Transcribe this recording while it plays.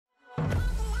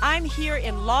I'm here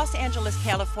in Los Angeles,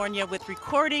 California with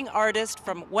recording artist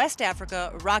from West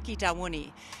Africa, Rocky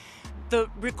Dawuni. The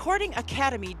Recording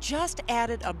Academy just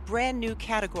added a brand new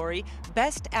category,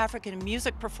 Best African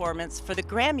Music Performance, for the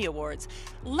Grammy Awards.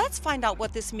 Let's find out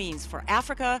what this means for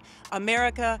Africa,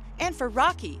 America, and for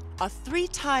Rocky, a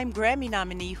three-time Grammy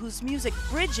nominee whose music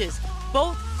bridges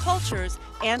both cultures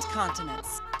and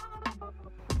continents.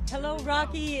 Hello,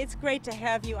 Rocky. It's great to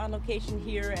have you on location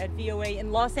here at VOA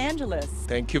in Los Angeles.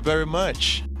 Thank you very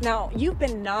much. Now, you've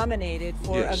been nominated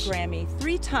for a Grammy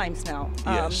 3 times now.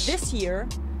 This year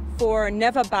for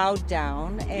Never Bowed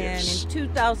Down, and in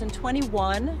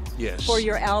 2021 for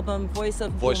your album Voice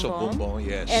of Boom Boom.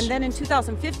 And then in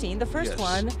 2015, the first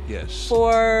one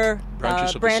for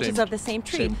Branches of the Same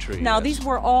Tree. Now, these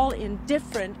were all in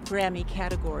different Grammy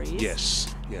categories.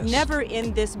 Never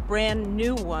in this brand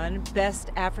new one,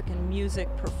 Best African Music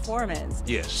Performance.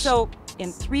 So,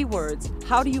 in 3 words,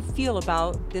 how do you feel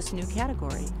about this new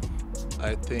category?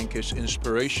 I think it's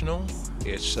inspirational,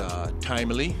 it's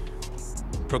timely,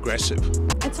 progressive.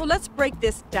 And so let's break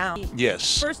this down.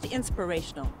 First,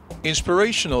 inspirational.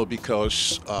 Inspirational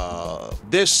because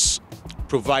this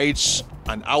provides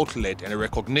an outlet and a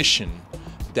recognition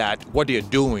that what they're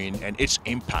doing and its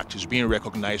impact is being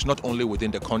recognized not only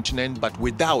within the continent but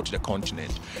without the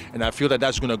continent. And I feel that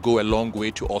that's going to go a long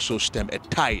way to also stem a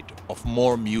tide of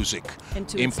more music and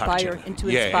to inspire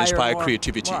more,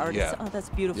 creativity. More oh, that's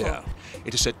beautiful.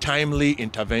 It is a timely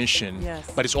intervention,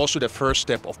 but it's also the first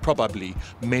step of probably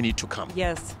many to come.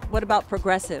 What about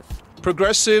progressive?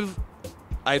 Progressive,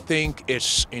 I think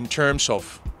it's in terms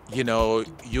of,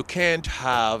 you can't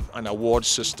have an award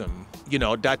system,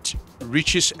 that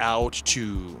reaches out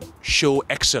to show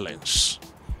excellence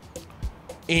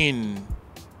in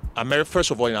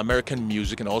first of all, in American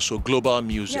music and also global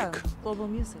music. Global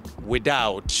music.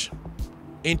 Without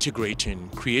integrating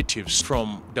creatives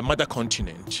from the mother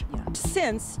continent.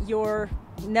 Since your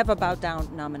Never Bow Down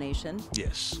nomination,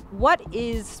 what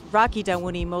is Rocky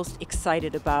Dawuni most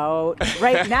excited about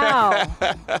right now?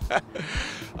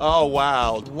 Oh,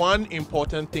 wow. One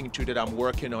important thing too that I'm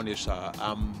working on is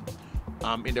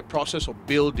I'm in the process of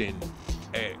building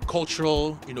a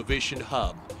cultural innovation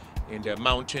hub in the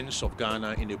mountains of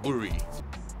Ghana in the Buri.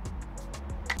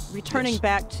 Returning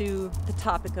back to the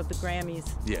topic of the Grammys.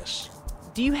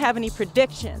 Do you have any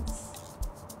predictions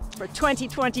for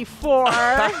 2024?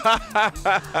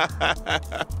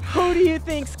 Who do you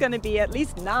think's going to be at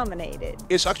least nominated?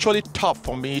 It's actually tough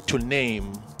for me to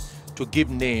give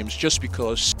names just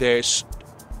because there's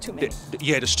too many.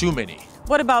 There's too many.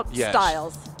 What about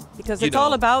styles? Because it's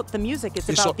all about the music. It's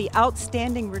about the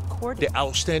outstanding recording. The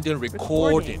outstanding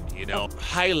recording.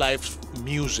 High life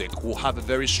music will have a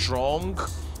very strong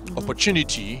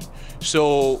opportunity.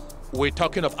 So we're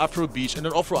talking of Afrobeats, and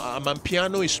then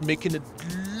Amapiano is making a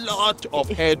lot of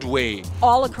headway.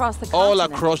 All across the continent. All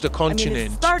across the continent. I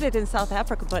mean, it started in South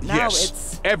Africa, but now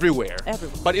it's everywhere.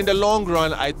 But in the long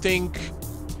run, I think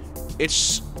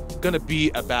it's going to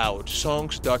be about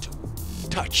songs that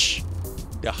touch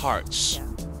the hearts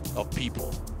of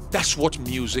people. That's what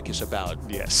music is about.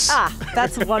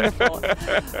 That's wonderful.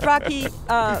 Rocky,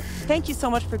 thank you so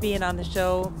much for being on the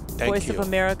show. Voice of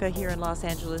America here in Los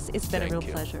Angeles. It's been a real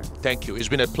pleasure. Thank you. It's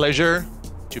been a pleasure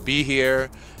to be here,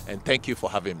 and thank you for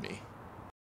having me.